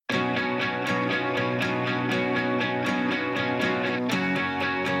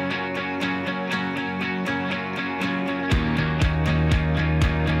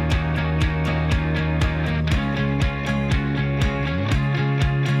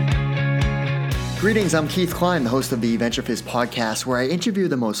Greetings, I'm Keith Klein, the host of the Venture Fizz podcast, where I interview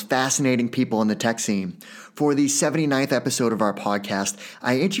the most fascinating people in the tech scene. For the 79th episode of our podcast,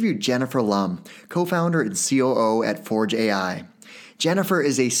 I interviewed Jennifer Lum, co-founder and COO at Forge.AI. Jennifer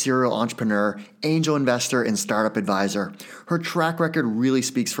is a serial entrepreneur, angel investor, and startup advisor. Her track record really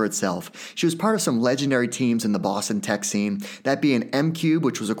speaks for itself. She was part of some legendary teams in the Boston tech scene, that being M-Cube,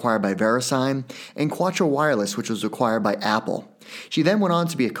 which was acquired by VeriSign, and Quattro Wireless, which was acquired by Apple. She then went on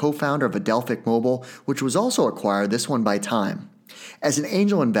to be a co-founder of Adelphic Mobile, which was also acquired, this one by Time. As an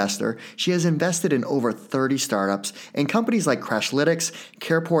angel investor, she has invested in over 30 startups, and companies like Crashlytics,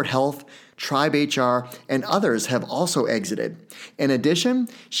 Careport Health, Tribe HR, and others have also exited. In addition,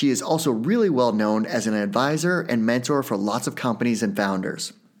 she is also really well known as an advisor and mentor for lots of companies and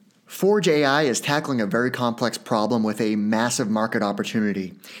founders. Forge.AI is tackling a very complex problem with a massive market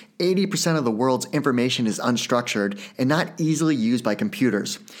opportunity. 80% of the world's information is unstructured and not easily used by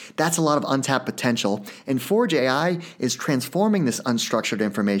computers. That's a lot of untapped potential, and Forge.AI is transforming this unstructured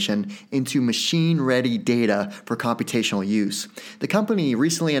information into machine-ready data for computational use. The company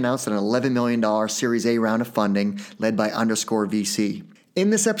recently announced an $11 million Series A round of funding led by Underscore VC. In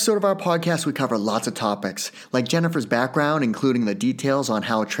this episode of our podcast, we cover lots of topics, like Jennifer's background, including the details on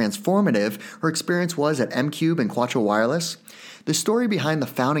how transformative her experience was at M-Cube and Quattro Wireless, the story behind the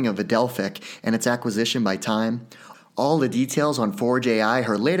founding of Adelphic and its acquisition by Time, all the details on Forge.AI,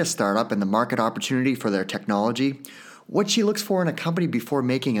 her latest startup, and the market opportunity for their technology, what she looks for in a company before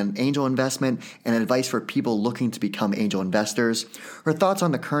making an angel investment, and advice for people looking to become angel investors, her thoughts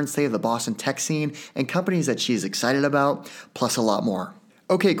on the current state of the Boston tech scene and companies that she is excited about, plus a lot more.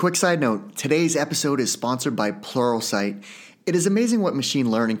 Okay, quick side note. Today's episode is sponsored by Pluralsight. It is amazing what machine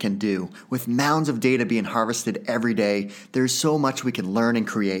learning can do. With mounds of data being harvested every day, there's so much we can learn and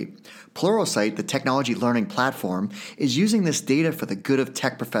create. Pluralsight, the technology learning platform, is using this data for the good of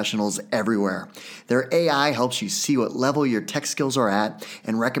tech professionals everywhere. Their AI helps you see what level your tech skills are at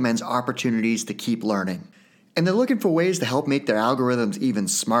and recommends opportunities to keep learning. And they're looking for ways to help make their algorithms even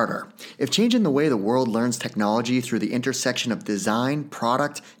smarter. If changing the way the world learns technology through the intersection of design,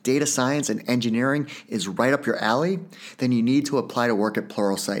 product, data science, and engineering is right up your alley, then you need to apply to work at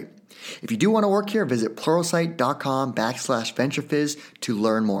Pluralsight. If you do want to work here, visit pluralsight.com/venturefizz to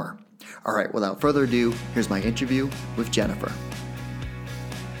learn more. All right, without further ado, here's my interview with Jennifer.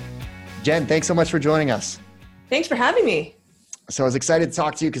 Jen, thanks so much for joining us. Thanks for having me. So I was excited to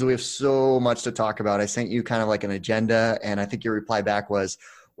talk to you because we have so much to talk about. I sent you kind of like an agenda, and I think your reply back was,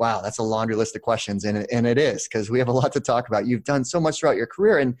 wow, that's a laundry list of questions. And it is, because we have a lot to talk about. You've done so much throughout your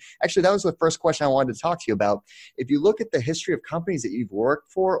career. And actually, that was the first question I wanted to talk to you about. If you look at the history of companies that you've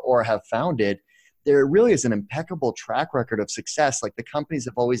worked for or have founded, there really is an impeccable track record of success. Like, the companies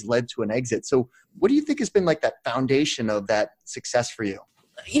have always led to an exit. So what do you think has been like that foundation of that success for you?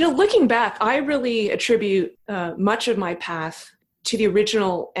 You know, looking back, I really attribute much of my path to the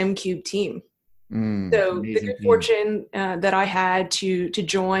original M-Cube team. So the good fortune that I had to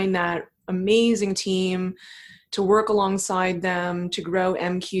join that amazing team, to work alongside them, to grow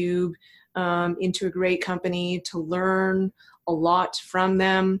M-Cube into a great company, to learn a lot from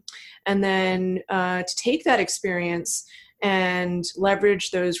them, and then to take that experience and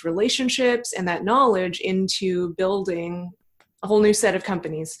leverage those relationships and that knowledge into building a whole new set of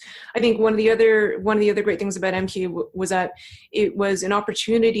companies. I think one of the other great things about M-Cube was that it was an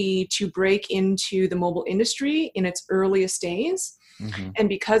opportunity to break into the mobile industry in its earliest days. Mm-hmm. And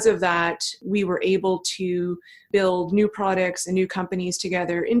because of that, we were able to build new products and new companies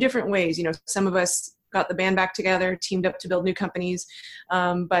together in different ways. You know, some of us got the band back together, teamed up to build new companies,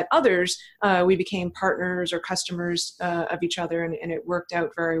 but others, we became partners or customers of each other, and it worked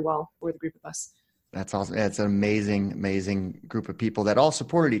out very well for the group of us. That's awesome. It's an amazing, amazing group of people that all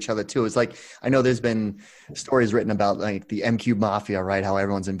supported each other too. It's like, I know there's been stories written about like the M-Cube Mafia, right? How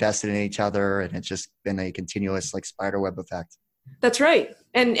everyone's invested in each other, and it's just been a continuous like spider web effect. That's right.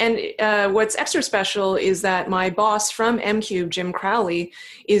 And what's extra special is that my boss from M-Cube, Jim Crowley,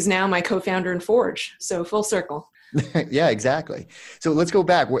 is now my co-founder in Forge. So full circle. Yeah, exactly. So let's go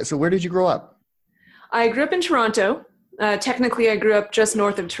back. So where did you grow up? I grew up in Toronto. Technically, I grew up just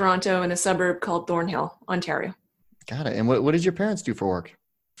north of Toronto in a suburb called Thornhill, Ontario. Got it. And what did your parents do for work?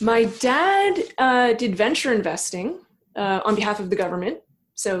 My dad did venture investing on behalf of the government.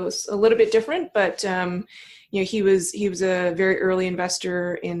 So it's a little bit different, but he was a very early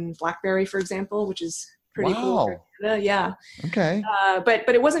investor in BlackBerry, for example, which is pretty cool. Yeah. Okay. But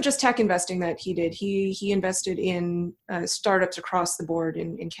it wasn't just tech investing that he did. He invested in startups across the board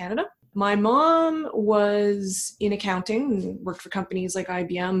in Canada. My mom was in accounting and worked for companies like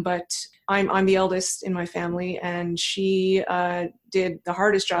IBM, but I'm the eldest in my family, and she did the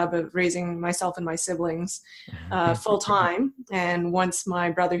hardest job of raising myself and my siblings full time. And once my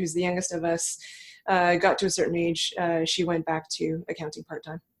brother, who's the youngest of us, got to a certain age, she went back to accounting part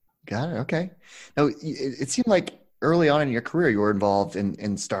time. Got it. Okay. Now, it seemed like early on in your career, you were involved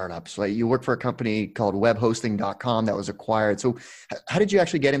in startups, right? You worked for a company called webhosting.com that was acquired. So how did you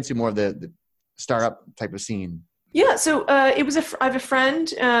actually get into more of the startup type of scene? Yeah, so it was I have a friend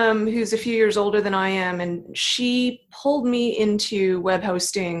who's a few years older than I am, and she pulled me into web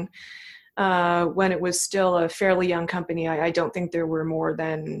hosting when it was still a fairly young company. I don't think there were more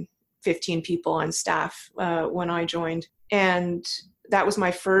than 15 people on staff when I joined. And that was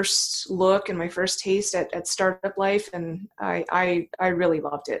my first look and my first taste at startup life. And I really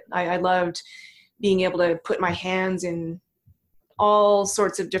loved it. I loved being able to put my hands in all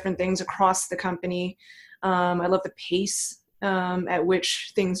sorts of different things across the company. I love the pace at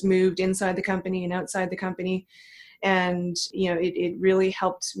which things moved inside the company and outside the company. And, it really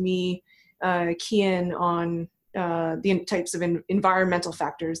helped me key in on the types of environmental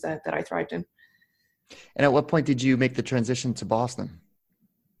factors that I thrived in. And at what point did you make the transition to Boston?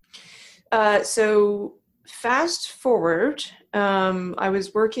 So fast forward, I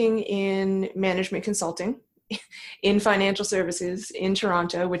was working in management consulting in financial services in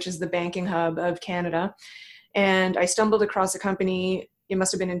Toronto, which is the banking hub of Canada. And I stumbled across a company, it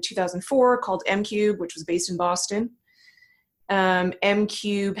must have been in 2004, called MCube, which was based in Boston.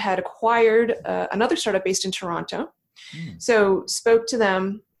 MCube had acquired another startup based in Toronto. So spoke to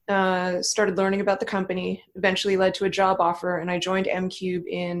them, started learning about the company, eventually led to a job offer, and I joined MCube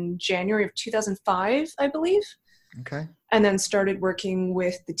in January of 2005, I believe. Okay. And then started working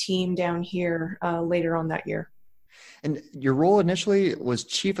with the team down here later on that year. And your role initially was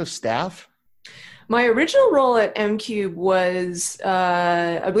chief of staff? My original role at MCube was,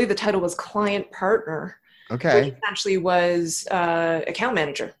 I believe the title was client partner. Okay. Which essentially was account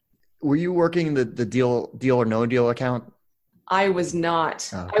manager. Were you working the deal or no deal account? I was not.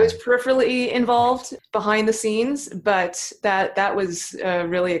 Okay. I was peripherally involved behind the scenes, but that was a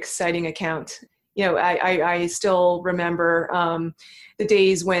really exciting account. I still remember the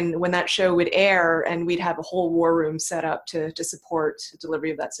days when that show would air and we'd have a whole war room set up to support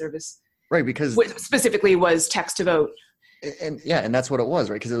delivery of that service. Right, because which specifically was text to vote. And that's what it was,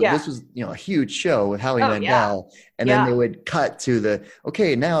 right? Because this was, a huge show with Howie Mandel, and then they would cut to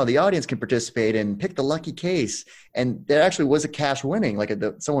okay, now the audience can participate and pick the lucky case. And there actually was a cash winning, like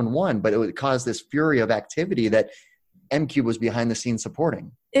someone won, but it would cause this fury of activity that MCube was behind the scenes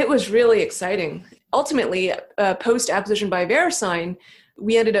supporting. It was really exciting. Ultimately, post acquisition by VeriSign,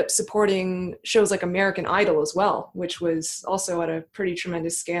 we ended up supporting shows like American Idol as well, which was also at a pretty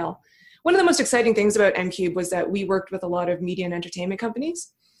tremendous scale. One of the most exciting things about MCube was that we worked with a lot of media and entertainment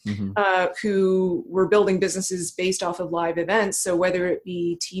companies who were building businesses based off of live events. So whether it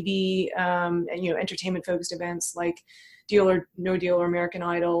be TV and entertainment focused events like Deal or No Deal or American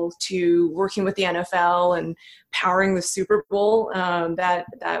Idol, to working with the NFL and powering the Super Bowl,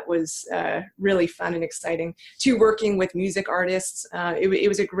 that was really fun and exciting. To working with music artists, it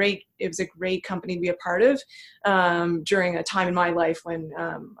was a great company to be a part of during a time in my life when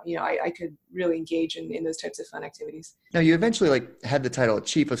I could really engage in those types of fun activities. Now, you eventually had the title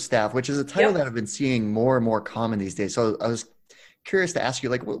Chief of Staff, which is a title that I've been seeing more and more common these days. So I was curious to ask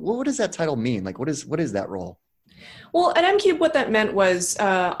you, what does that title mean? What is that role? Well, at MCube, what that meant was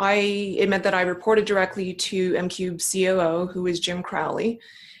it meant that I reported directly to MCube's COO, who is Jim Crowley.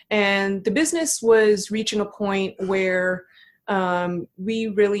 And the business was reaching a point where we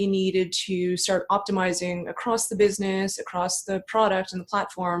really needed to start optimizing across the business, across the product and the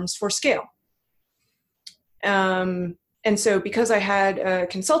platforms for scale. And so because I had a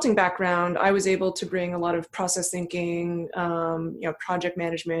consulting background, I was able to bring a lot of process thinking, project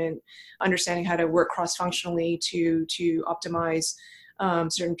management, understanding how to work cross-functionally to optimize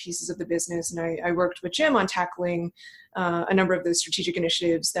certain pieces of the business. And I worked with Jim on tackling a number of the strategic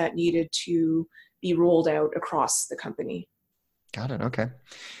initiatives that needed to be rolled out across the company. Got it. Okay.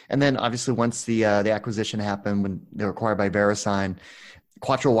 And then obviously once the acquisition happened, when they were acquired by VeriSign,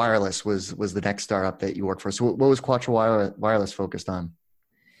 Quattro Wireless was the next startup that you worked for. So what was Quattro Wireless focused on?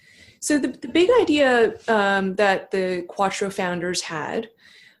 So the big idea that the Quattro founders had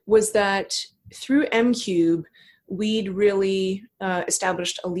was that through MCube, we'd really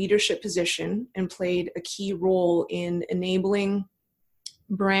established a leadership position and played a key role in enabling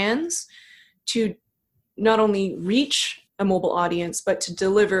brands to not only reach a mobile audience, but to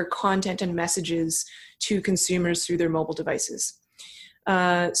deliver content and messages to consumers through their mobile devices.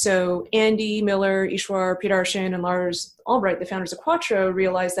 So Andy Miller, Ishwar Priyadarshan, and Lars Albright, the founders of Quattro,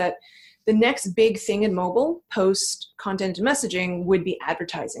 realized that the next big thing in mobile, post content and messaging, would be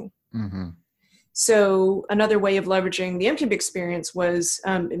advertising. Mm-hmm. So another way of leveraging the MCube experience was,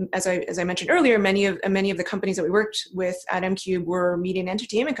 as I mentioned earlier, many of the companies that we worked with at MCube were media and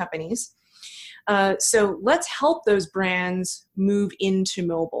entertainment companies. So let's help those brands move into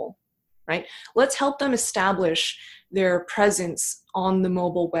mobile, right? Let's help them establish their presence on the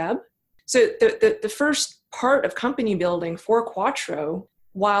mobile web. So the first part of company building for Quattro,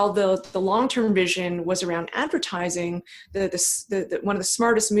 while the long-term vision was around advertising, the one of the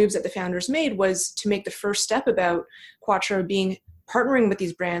smartest moves that the founders made was to make the first step about Quattro being partnering with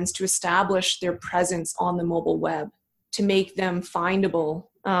these brands to establish their presence on the mobile web, to make them findable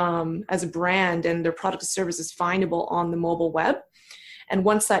as a brand and their product and services findable on the mobile web. And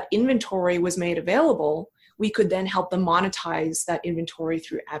once that inventory was made available, we could then help them monetize that inventory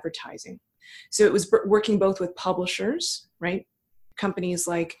through advertising. So it was working both with publishers, right? Companies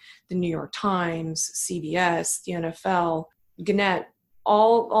like the New York Times, CBS, the NFL, Gannett,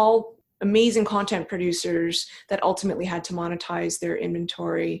 all amazing content producers that ultimately had to monetize their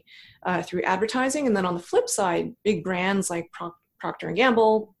inventory through advertising. And then on the flip side, big brands like Procter &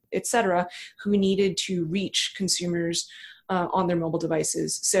 Gamble, et cetera, who needed to reach consumers on their mobile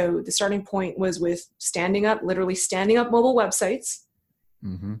devices. So the starting point was with literally standing up mobile websites,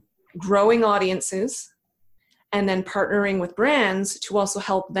 mm-hmm. growing audiences, and then partnering with brands to also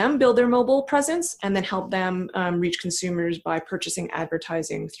help them build their mobile presence and then help them reach consumers by purchasing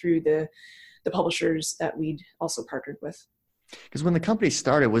advertising through the publishers that we'd also partnered with. Because when the company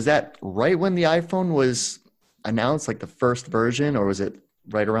started, was that right when the iPhone was announced, like the first version, or was it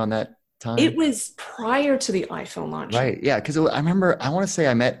right around that time? It was prior to the iPhone launch. Right. Yeah. Because I remember, I want to say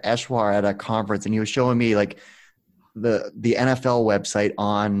I met Eshwar at a conference and he was showing me like the NFL website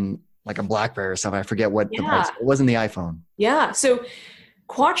on like a BlackBerry or something. I forget what device. It wasn't the iPhone. Yeah. So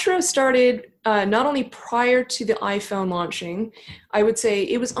Quattro started not only prior to the iPhone launching, I would say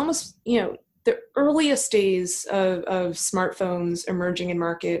it was almost, the earliest days of smartphones emerging in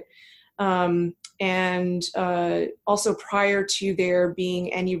market. And also prior to there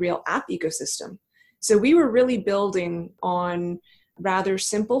being any real app ecosystem. So we were really building on rather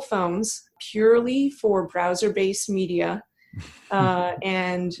simple phones, purely for browser-based media,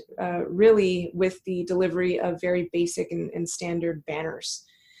 and really with the delivery of very basic and standard banners.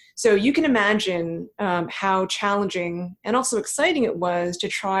 So you can imagine how challenging and also exciting it was to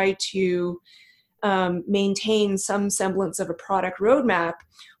try to maintain some semblance of a product roadmap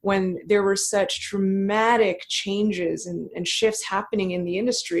when there were such dramatic changes and shifts happening in the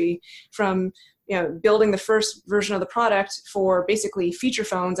industry, from building the first version of the product for basically feature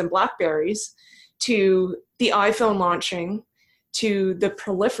phones and BlackBerries to the iPhone launching to the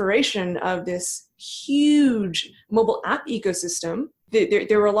proliferation of this huge mobile app ecosystem.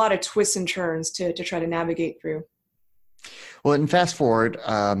 There were a lot of twists and turns to try to navigate through. Well, and fast forward,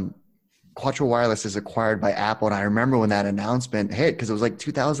 Quattro Wireless is acquired by Apple. And I remember when that announcement hit, because it was like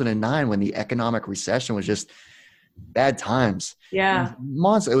 2009 when the economic recession was just bad times. Yeah.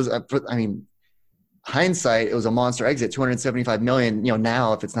 Monster. It was, hindsight, it was a monster exit, 275 million.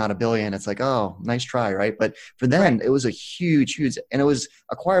 Now if it's not $1 billion, it's like, oh, nice try, right? But for them, It was a huge, and it was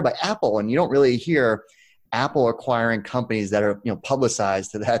acquired by Apple. And you don't really hear Apple acquiring companies that are,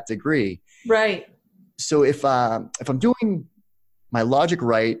 publicized to that degree. Right. So if I'm doing my logic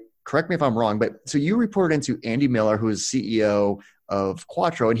right, correct me if I'm wrong, but so you reported into Andy Miller, who is CEO of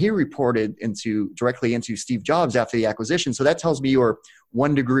Quattro, and he reported directly into Steve Jobs after the acquisition. So that tells me you were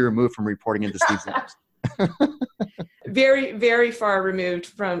 1 degree removed from reporting into Steve Jobs. Very, very far removed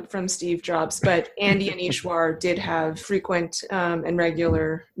from Steve Jobs, but Andy and Ishwar did have frequent and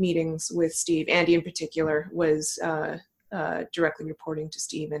regular meetings with Steve. Andy in particular was directly reporting to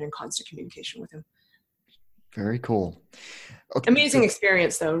Steve and in constant communication with him. Very cool. Okay. Amazing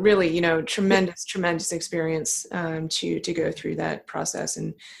experience, though. Really, tremendous experience to go through that process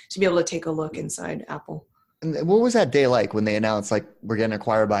and to be able to take a look inside Apple. And what was that day like when they announced, like, we're getting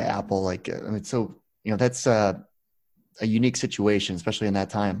acquired by Apple? Like, that's a unique situation, especially in that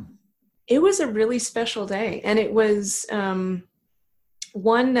time. It was a really special day, and it was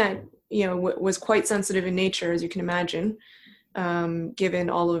one that was quite sensitive in nature, as you can imagine, given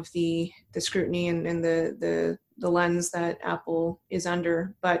all of the scrutiny and the lens that Apple is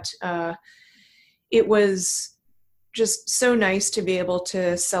under. But it was just so nice to be able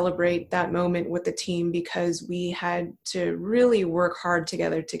to celebrate that moment with the team, because we had to really work hard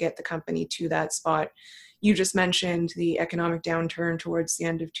together to get the company to that spot. You just mentioned the economic downturn towards the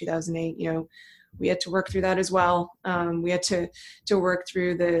end of 2008. we had to work through that as well. We had to work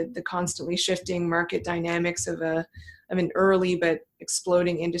through the constantly shifting market dynamics of an early but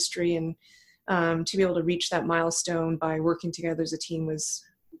exploding industry, and to be able to reach that milestone by working together as a team was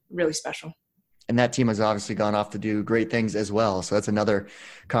really special. And that team has obviously gone off to do great things as well. So that's another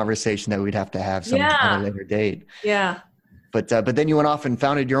conversation that we'd have to have some at a later date. Yeah. But then you went off and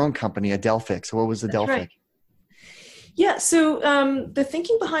founded your own company, Adelphic. So what was Adelphic? Right. Yeah. So the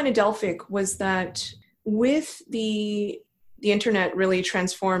thinking behind Adelphic was that with the internet really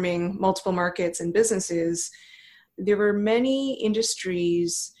transforming multiple markets and businesses, there were many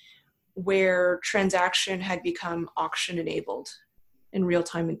industries where transaction had become auction enabled and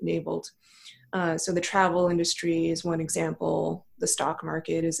real-time enabled. So the travel industry is one example. The stock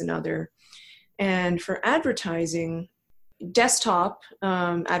market is another. And for advertising, desktop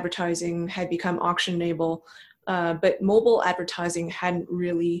advertising had become auction enabled, but mobile advertising hadn't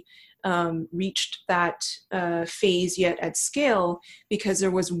really reached that phase yet at scale, because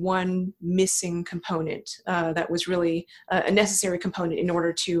there was one missing component that was really a necessary component in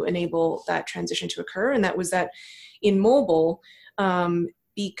order to enable that transition to occur. And that was that in mobile,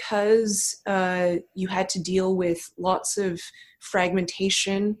 because you had to deal with lots of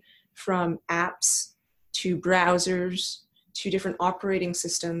fragmentation from apps to browsers to different operating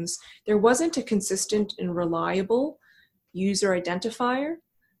systems, there wasn't a consistent and reliable user identifier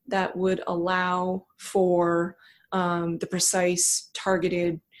that would allow for the precise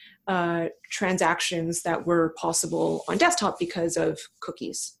targeted transactions that were possible on desktop because of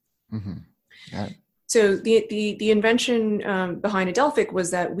cookies. Mm-hmm. Yeah. So the invention behind Adelphic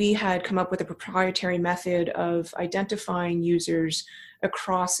was that we had come up with a proprietary method of identifying users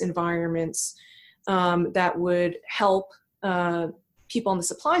across environments that would help people on the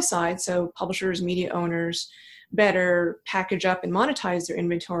supply side, so publishers, media owners, better package up and monetize their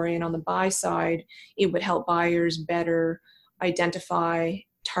inventory. And on the buy side, it would help buyers better identify,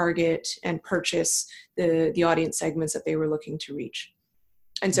 target, and purchase the audience segments that they were looking to reach.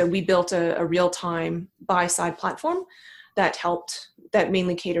 And so we built a real-time buy-side platform that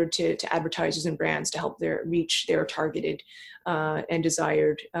mainly catered to advertisers and brands to help reach their targeted and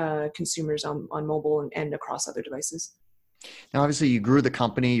desired consumers on mobile and across other devices. Now, obviously, you grew the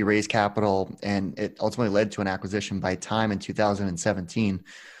company, you raised capital, and it ultimately led to an acquisition by Time in 2017.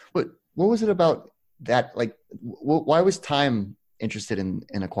 What was it about that? Like, why was Time interested in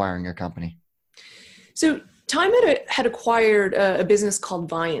acquiring your company? So Time had acquired a business called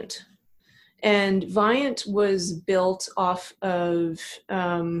Viant. And Viant was built off of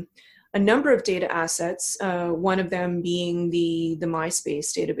a number of data assets, one of them being the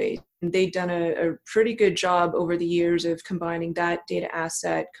MySpace database. And they'd done a pretty good job over the years of combining that data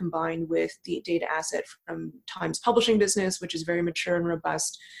asset combined with the data asset from Time's publishing business, which is very mature and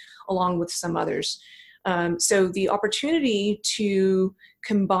robust, along with some others. So the opportunity to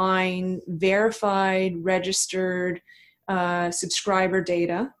combine verified, registered subscriber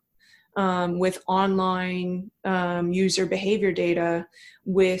data with online user behavior data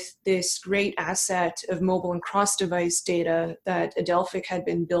with this great asset of mobile and cross-device data that Adelphic had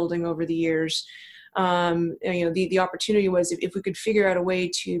been building over the years. The opportunity was if we could figure out a way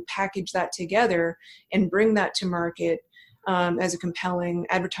to package that together and bring that to market as a compelling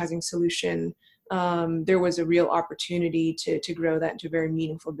advertising solution, there was a real opportunity to grow that into a very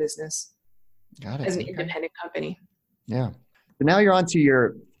meaningful business. Got it. As an independent company. Yeah. So now you're on to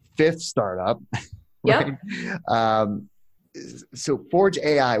your fifth startup. Right? Yep. So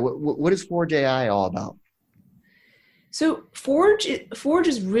Forge.AI, what is Forge.AI all about? So Forge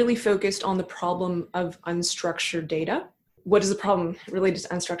is really focused on the problem of unstructured data. What is the problem related to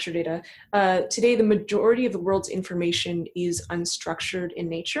unstructured data? Today, the majority of the world's information is unstructured in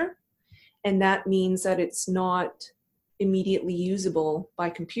nature. And that means that it's not immediately usable by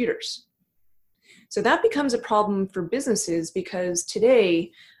computers. So that becomes a problem for businesses because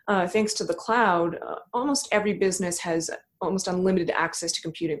today, thanks to the cloud, almost every business has almost unlimited access to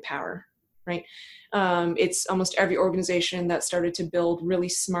computing power, right? It's almost every organization that started to build really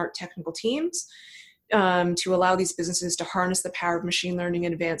smart technical teams to allow these businesses to harness the power of machine learning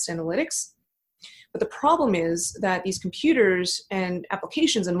and advanced analytics. But the problem is that these computers and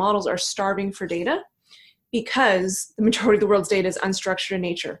applications and models are starving for data because the majority of the world's data is unstructured in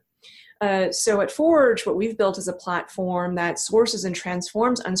nature. So at Forge, what we've built is a platform that sources and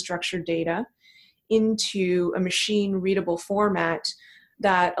transforms unstructured data into a machine-readable format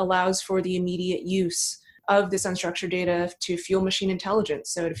that allows for the immediate use of this unstructured data to fuel machine intelligence,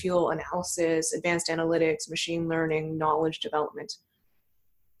 so to fuel analysis, advanced analytics, machine learning, knowledge development.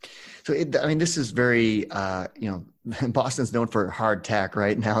 So, this is very, Boston's known for hard tech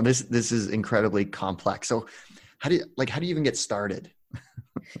right now. This is incredibly complex. So, how do you even get started?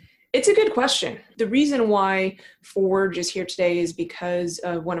 It's a good question. The reason why Forge is here today is because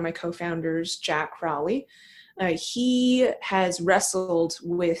of one of my co-founders, Jack Crowley. He has wrestled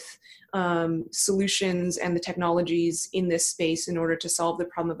with solutions and the technologies in this space in order to solve the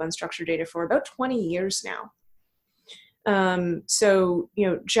problem of unstructured data for about 20 years now.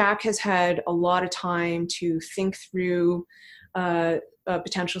 Jack has had a lot of time to think through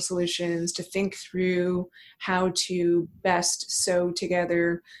potential solutions, to think through how to best sew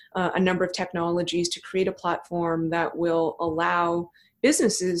together a number of technologies to create a platform that will allow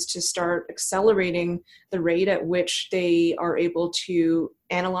businesses to start accelerating the rate at which they are able to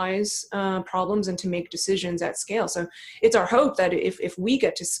analyze problems and to make decisions at scale. So it's our hope that if we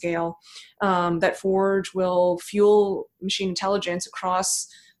get to scale, that Forge will fuel machine intelligence across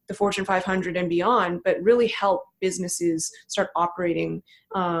the Fortune 500 and beyond, but really help businesses start operating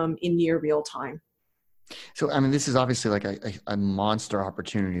in near real time. So, this is obviously like a monster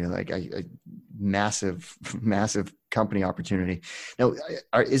opportunity, like a massive, massive company opportunity. Now,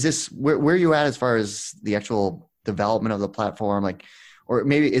 is this where are you at as far as the actual development of the platform? Like, or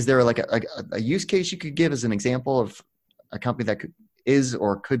maybe is there like a use case you could give as an example of a company that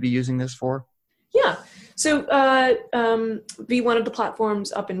could be using this for? Yeah. So V1 of the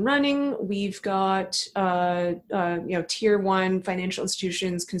platforms up and running. We've got tier one financial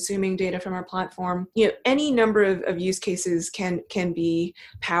institutions consuming data from our platform. Any number of use cases can be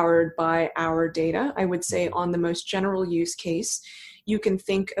powered by our data. I would say on the most general use case, you can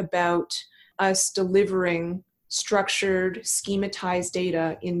think about us delivering structured, schematized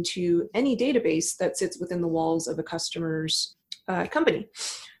data into any database that sits within the walls of a customer's company.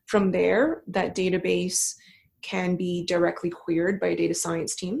 From there, that database can be directly queried by data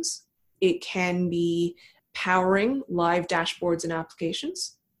science teams. It can be powering live dashboards and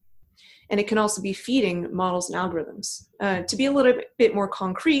applications. And it can also be feeding models and algorithms. To be a little bit more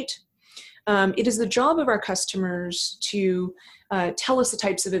concrete, it is the job of our customers to tell us the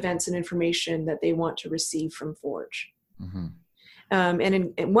types of events and information that they want to receive from Forge. Mm-hmm.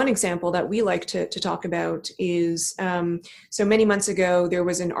 And in one example that we like to talk about is, so many months ago, there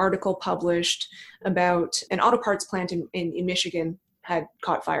was an article published about an auto parts plant in Michigan had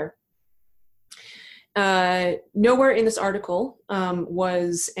caught fire. Nowhere in this article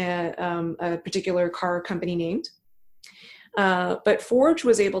was a particular car company named, but Forge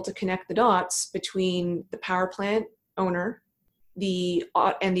was able to connect the dots between the power plant owner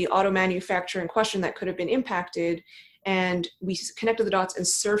and the auto manufacturer in question that could have been impacted. And we connected the dots and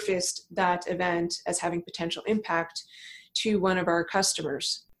surfaced that event as having potential impact to one of our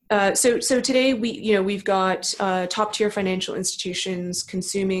customers. So today we've got top tier financial institutions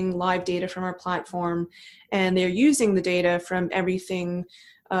consuming live data from our platform, and they're using the data from everything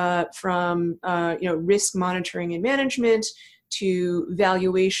from risk monitoring and management to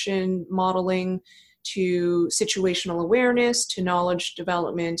valuation modeling to situational awareness to knowledge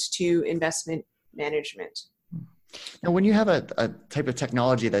development to investment management. Now, when you have a type of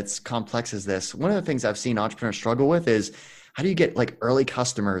technology that's complex as this, one of the things I've seen entrepreneurs struggle with is how do you get like early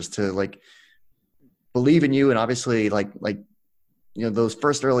customers to like believe in you, and obviously like those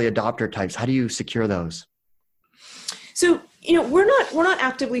first early adopter types, how do you secure those? So we're not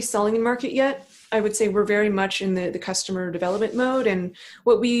actively selling in market yet. I would say we're very much in the customer development mode, and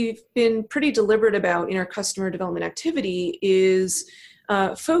what we've been pretty deliberate about in our customer development activity is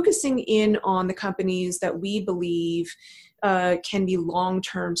focusing in on the companies that we believe can be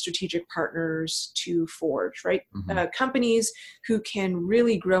long-term strategic partners to Forge, right? Mm-hmm. Companies who can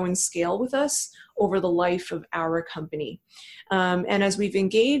really grow and scale with us over the life of our company. And as we've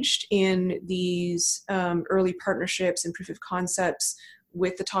engaged in these early partnerships and proof of concepts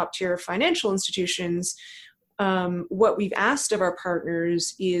with the top tier financial institutions, what we've asked of our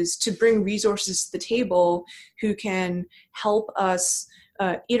partners is to bring resources to the table who can help us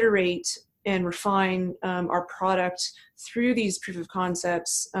iterate and refine our product through these proof of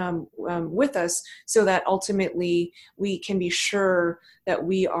concepts with us, so that ultimately we can be sure that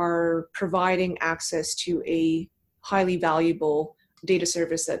we are providing access to a highly valuable data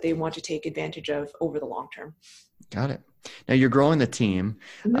service that they want to take advantage of over the long term. Got it. Now you're growing the team.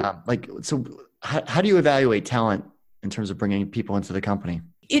 Mm-hmm. How do you evaluate talent in terms of bringing people into the company?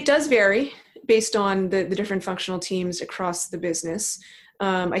 It does vary based on the different functional teams across the business.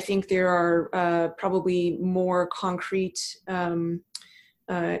 I think there are probably more concrete and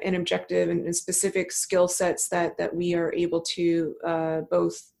objective and specific skill sets that we are able to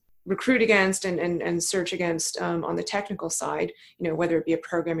both recruit against and search against on the technical side, whether it be a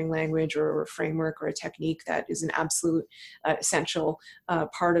programming language or a framework or a technique that is an absolute essential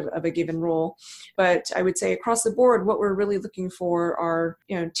part of a given role. But I would say across the board, what we're really looking for are,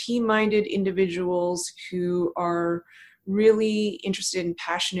 team-minded individuals who are really interested and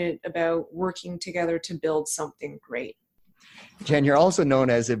passionate about working together to build something great. Jen, you're also known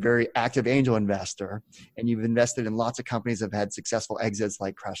as a very active angel investor, and you've invested in lots of companies that have had successful exits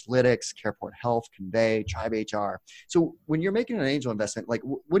like Crashlytics, Careport Health, Convey, Tribe HR. So when you're making an angel investment, like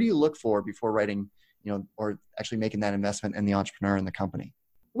what do you look for before writing, or actually making that investment in the entrepreneur and the company?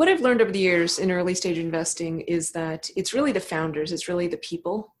 What I've learned over the years in early stage investing is that it's really the founders, it's really the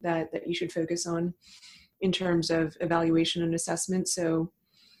people that you should focus on in terms of evaluation and assessment. So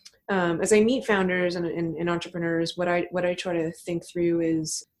as I meet founders and entrepreneurs, what I try to think through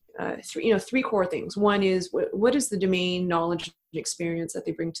is three core things. One is what is the domain knowledge and experience that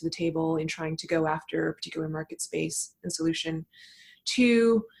they bring to the table in trying to go after a particular market space and solution.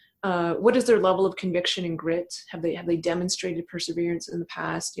 Two, what is their level of conviction and grit? Have they demonstrated perseverance in the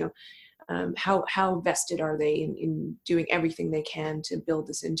past? How vested are they in doing everything they can to build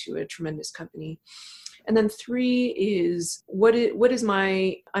this into a tremendous company? And then three is what is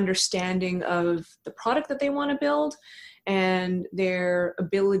my understanding of the product that they want to build and their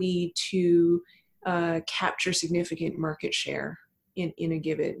ability to capture significant market share in a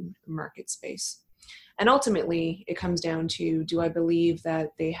given market space. And ultimately, it comes down to, do I believe that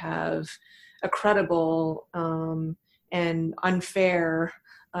they have a credible and unfair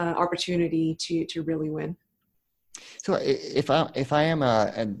opportunity to really win? So if I am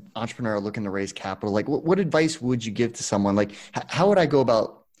an entrepreneur looking to raise capital, like what advice would you give to someone? Like how would I go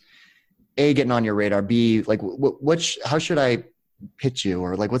about A, getting on your radar, B, like how should I pitch you,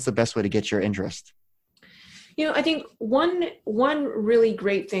 or like what's the best way to get your interest? I think one really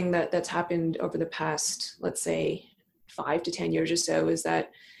great thing that's happened over the past, let's say 5 to 10 years or so, is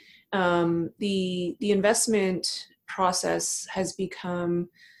that the investment process has become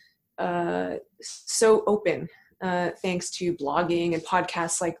so open. Thanks to blogging and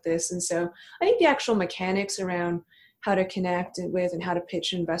podcasts like this. And so I think the actual mechanics around how to connect with and how to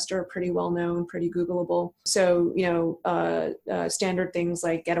pitch an investor are pretty well known, pretty Googleable. So, standard things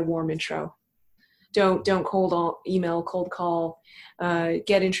like get a warm intro. Don't email, cold call,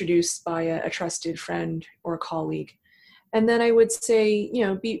 get introduced by a trusted friend or colleague. And then I would say,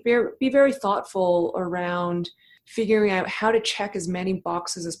 be very thoughtful around figuring out how to check as many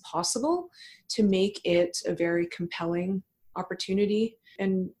boxes as possible to make it a very compelling opportunity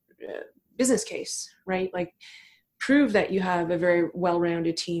and business case, right? Like prove that you have a very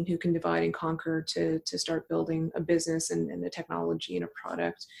well-rounded team who can divide and conquer to start building a business and the technology and a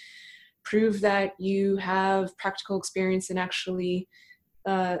product. Prove that you have practical experience in actually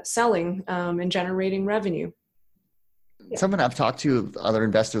selling and generating revenue. Yeah. Something I've talked to other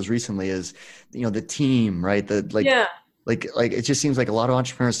investors recently is, the team, right? Like it just seems like a lot of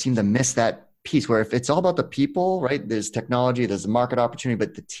entrepreneurs seem to miss that piece where if it's all about the people, right? There's technology, there's a market opportunity,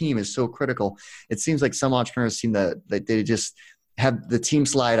 but the team is so critical. It seems like some entrepreneurs seem that they just have the team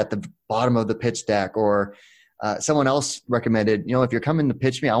slide at the bottom of the pitch deck, or someone else recommended, if you're coming to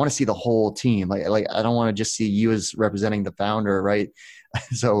pitch me, I want to see the whole team. Like I don't want to just see you as representing the founder, right?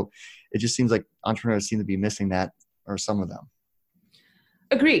 So it just seems like entrepreneurs seem to be missing that, or some of them.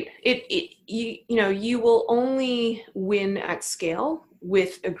 Agreed. You will only win at scale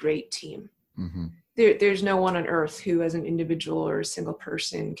with a great team. Mm-hmm. There's no one on earth who, as an individual or a single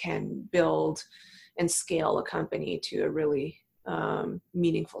person, can build and scale a company to a really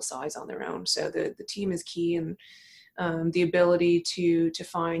meaningful size on their own. So the team is key, and the ability to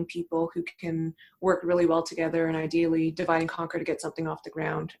find people who can work really well together and ideally divide and conquer to get something off the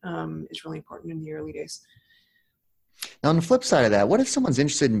ground is really important in the early days. Now, on the flip side of that, what if someone's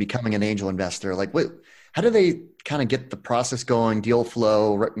interested in becoming an angel investor? Like, how do they kind of get the process going, deal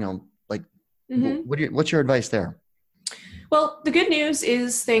flow? What's your advice there? Well, the good news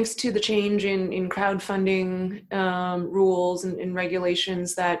is, thanks to the change in crowdfunding rules and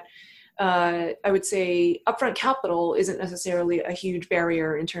regulations, that I would say upfront capital isn't necessarily a huge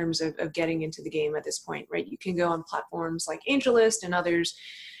barrier in terms of getting into the game at this point, right? You can go on platforms like AngelList and others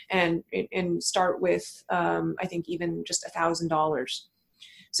and start with, I think, even just $1,000.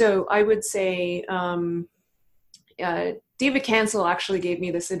 So I would say David Cancel actually gave me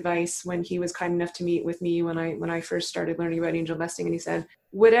this advice when he was kind enough to meet with me when I first started learning about angel investing, and he said,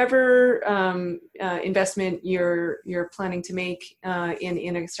 whatever investment you're planning to make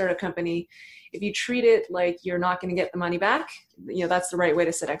in a startup company, if you treat it like you're not going to get the money back, that's the right way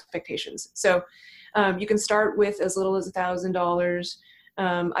to set expectations. So you can start with as little as $1,000.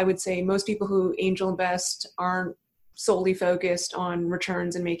 I would say most people who angel invest aren't solely focused on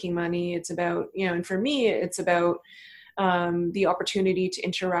returns and making money. It's about, and for me, it's about the opportunity to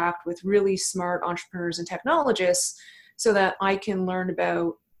interact with really smart entrepreneurs and technologists so that I can learn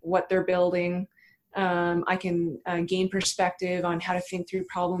about what they're building. I can gain perspective on how to think through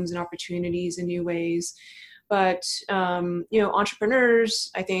problems and opportunities in new ways. But,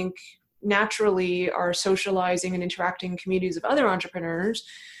 entrepreneurs, I think, naturally are socializing and interacting in communities of other entrepreneurs.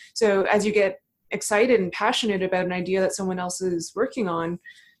 So as you get excited and passionate about an idea that someone else is working on,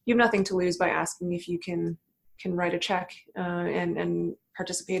 you have nothing to lose by asking if you can write a check and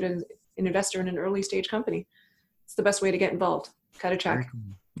participate as an investor in an early stage company. It's the best way to get involved. Cut a check. Cool.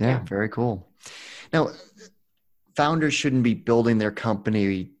 Yeah, very cool. Now, founders shouldn't be building their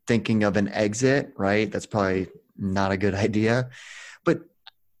company thinking of an exit, right? That's probably not a good idea. But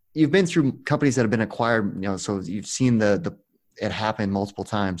you've been through companies that have been acquired, so you've seen it happen multiple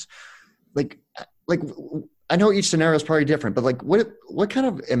times. Like I know each scenario is probably different, but like what kind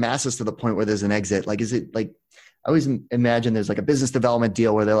of amasses to the point where there's an exit? Like, is it like, I always imagine there's like a business development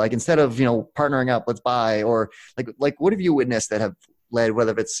deal where they're like, instead of, partnering up, let's buy, or like what have you witnessed that have led,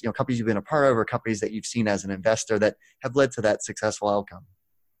 whether it's, companies you've been a part of or companies that you've seen as an investor that have led to that successful outcome?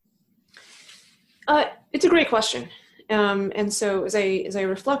 It's a great question. And so as I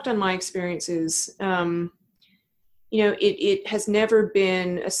reflect on my experiences, it has never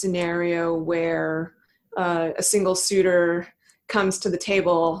been a scenario where a single suitor comes to the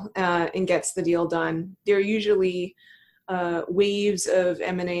table and gets the deal done. There are usually waves of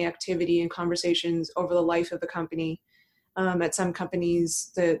M&A activity and conversations over the life of the company. At some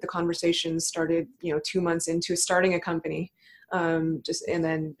companies, the conversations started, 2 months into starting a company, and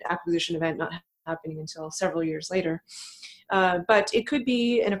then acquisition event not happening until several years later. But it could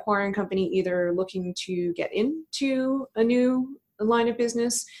be an acquiring company either looking to get into a new line of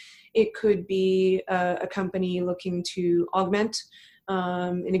business. It could be a company looking to augment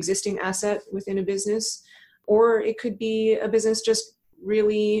an existing asset within a business, or it could be a business just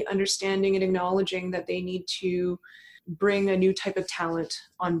really understanding and acknowledging that they need to bring a new type of talent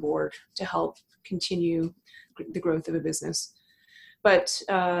on board to help continue the growth of a business. But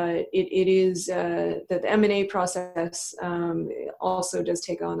it is that the M&A process also does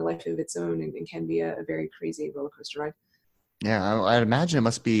take on a life of its own and can be a very crazy roller coaster ride. Yeah, I'd imagine it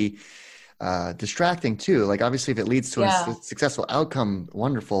must be distracting too. Like obviously if it leads to a successful outcome,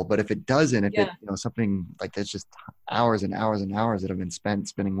 wonderful. But if it doesn't, if it, something like that's just hours and hours and hours that have been spent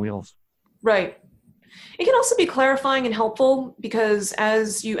spinning wheels. Right. It can also be clarifying and helpful because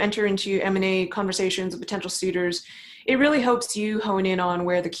as you enter into M&A conversations with potential suitors, it really helps you hone in on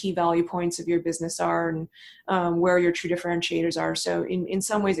where the key value points of your business are and where your true differentiators are. So in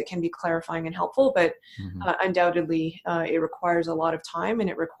some ways it can be clarifying and helpful, but undoubtedly it requires a lot of time and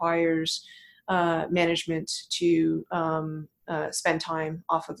it requires management to spend time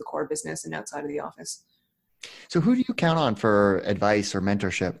off of the core business and outside of the office. So who do you count on for advice or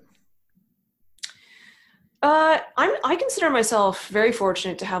mentorship? I consider myself very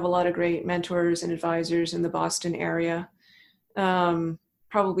fortunate to have a lot of great mentors and advisors in the Boston area.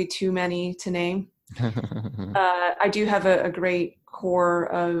 Probably too many to name. I do have a great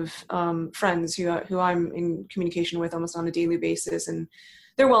core of friends who I'm in communication with almost on a daily basis, and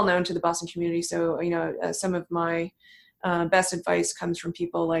they're well known to the Boston community. So, some of my best advice comes from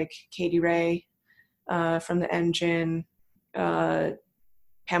people like Katie Ray from The Engine,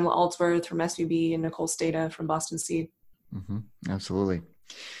 Pamela Aldsworth from SVB, and Nicole Stata from Boston Seed. Absolutely.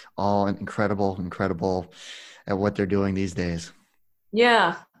 All incredible at what they're doing these days.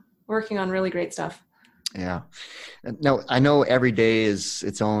 Yeah. Working on really great stuff. Yeah. Now, I know every day is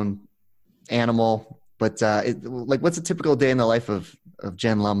its own animal, but what's a typical day in the life of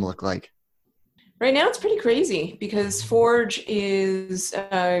Jen Lum look like? Right now it's pretty crazy because Forge is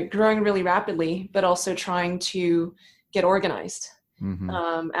growing really rapidly, but also trying to get organized.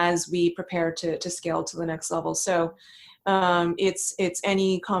 As we prepare to scale to the next level. So it's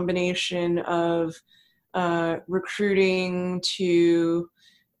any combination of recruiting to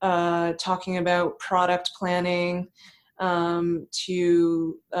talking about product planning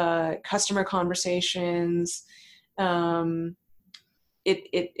to customer conversations.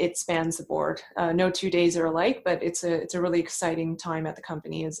 It spans the board. No 2 days are alike, but it's a really exciting time at the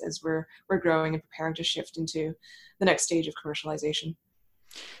company as we're growing and preparing to shift into the next stage of commercialization.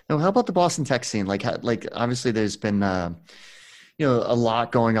 Now, how about the Boston tech scene? Like obviously there's been a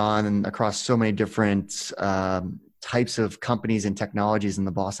lot going on and across so many different types of companies and technologies in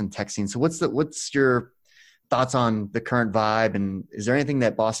the Boston tech scene. So what's your thoughts on the current vibe, and is there anything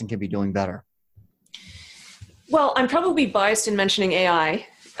that Boston can be doing better? Well, I'm probably biased in mentioning AI,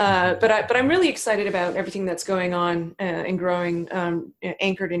 but I'm really excited about everything that's going on and growing,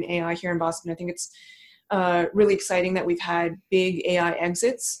 anchored in AI here in Boston. I think it's really exciting that we've had big AI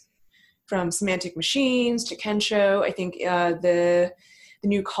exits from semantic machines to Kensho. I think the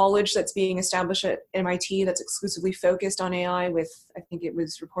new college that's being established at MIT that's exclusively focused on AI with, I think it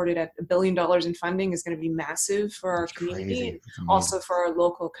was reported at $1 billion in funding, is going to be massive for our community and also for our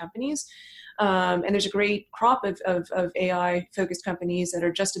local companies. And there's a great crop of AI focused companies that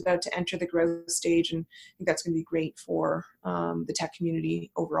are just about to enter the growth stage. And I think that's going to be great for the tech community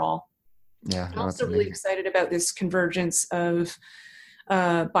overall. Yeah, I'm also really excited about this convergence of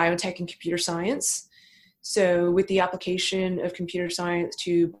biotech and computer science. So with the application of computer science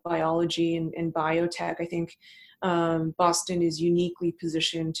to biology and biotech, I think Boston is uniquely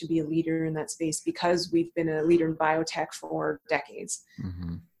positioned to be a leader in that space because we've been a leader in biotech for decades.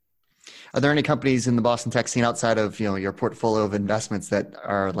 Mm-hmm. Are there any companies in the Boston tech scene outside of your portfolio of investments that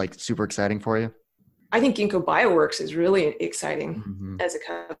are like super exciting for you? I think Ginkgo Bioworks is really exciting as a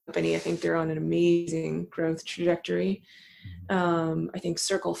company. I think they're on an amazing growth trajectory. I think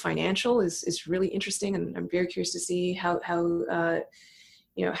Circle Financial is really interesting, and I'm very curious to see how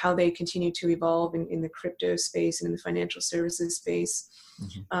they continue to evolve in the crypto space and in the financial services space.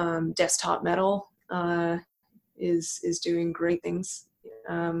 Desktop Metal is doing great things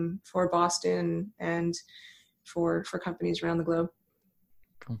for Boston and for companies around the globe.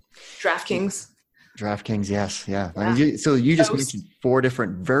 Cool. DraftKings, yes, yeah. I mean, so you just mentioned 4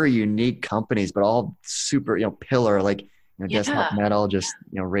 different, very unique companies, but all super, pillar like. Desktop Metal just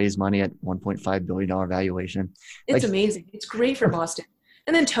raised money at $1.5 billion valuation. It's amazing. It's great for Boston.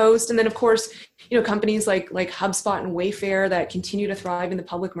 And then Toast, and then of course, companies like HubSpot and Wayfair that continue to thrive in the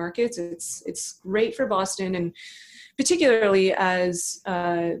public markets. It's great for Boston, and particularly as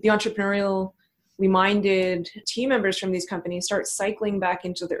the entrepreneurially minded team members from these companies start cycling back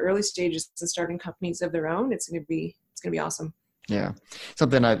into the early stages and starting companies of their own. It's going to be awesome. Yeah,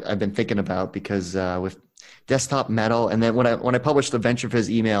 something I've been thinking about because with Desktop Metal, and then when I published the VentureFizz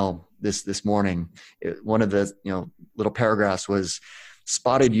email this morning, one of the little paragraphs was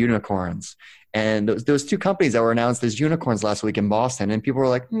spotted unicorns, and those 2 companies that were announced as unicorns last week in Boston, and people were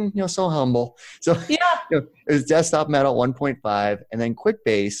like, so humble. So it was Desktop Metal 1.5, and then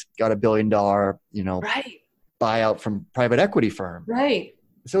QuickBase got $1 billion buyout from private equity firm. Right.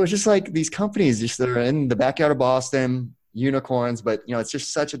 So it's just like these companies that are in the backyard of Boston. Unicorns, but it's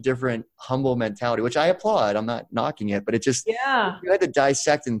just such a different humble mentality, which I applaud. I'm not knocking it, but it just, if you had to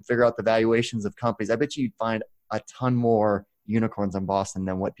dissect and figure out the valuations of companies, I bet you'd find a ton more unicorns in Boston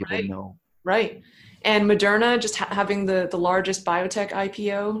than what people know. Right. And Moderna just having the largest biotech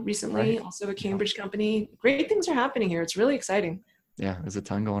IPO recently, also a Cambridge company. Great things are happening here. It's really exciting. Yeah, there's a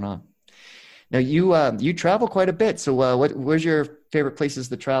ton going on. Now you travel quite a bit. So where's your favorite places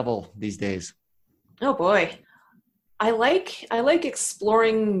to travel these days? Oh boy. I like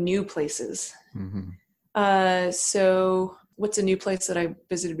exploring new places. So what's a new place that I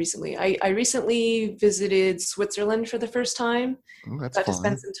visited recently? I recently visited Switzerland for the first time. Got to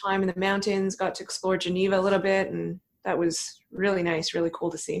spend some time in the mountains, got to explore Geneva a little bit, and that was really nice, really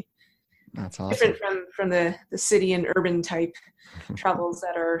cool to see. That's awesome. Different from the city and urban type travels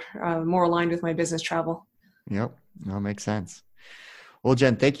that are more aligned with my business travel. Yep, that makes sense. Well,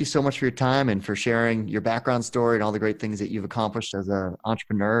 Jen, thank you so much for your time and for sharing your background story and all the great things that you've accomplished as an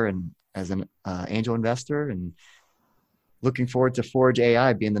entrepreneur and as an angel investor, and looking forward to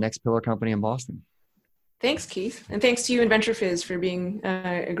Forge.AI being the next pillar company in Boston. Thanks, Keith. And thanks to you and VentureFizz for being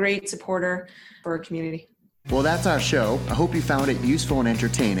a great supporter for our community. Well, that's our show. I hope you found it useful and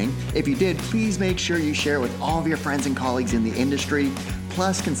entertaining. If you did, please make sure you share it with all of your friends and colleagues in the industry.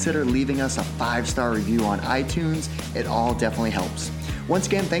 Plus, consider leaving us a 5-star review on iTunes. It all definitely helps. Once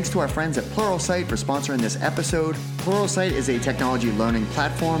again, thanks to our friends at Pluralsight for sponsoring this episode. Pluralsight is a technology learning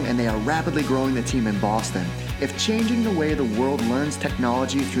platform, and they are rapidly growing the team in Boston. If changing the way the world learns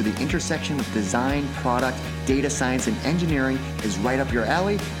technology through the intersection of design, product, data science, and engineering is right up your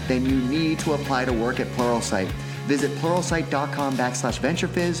alley, then you need to apply to work at Pluralsight. Visit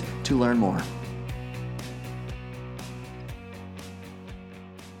pluralsight.com/VentureFizz to learn more.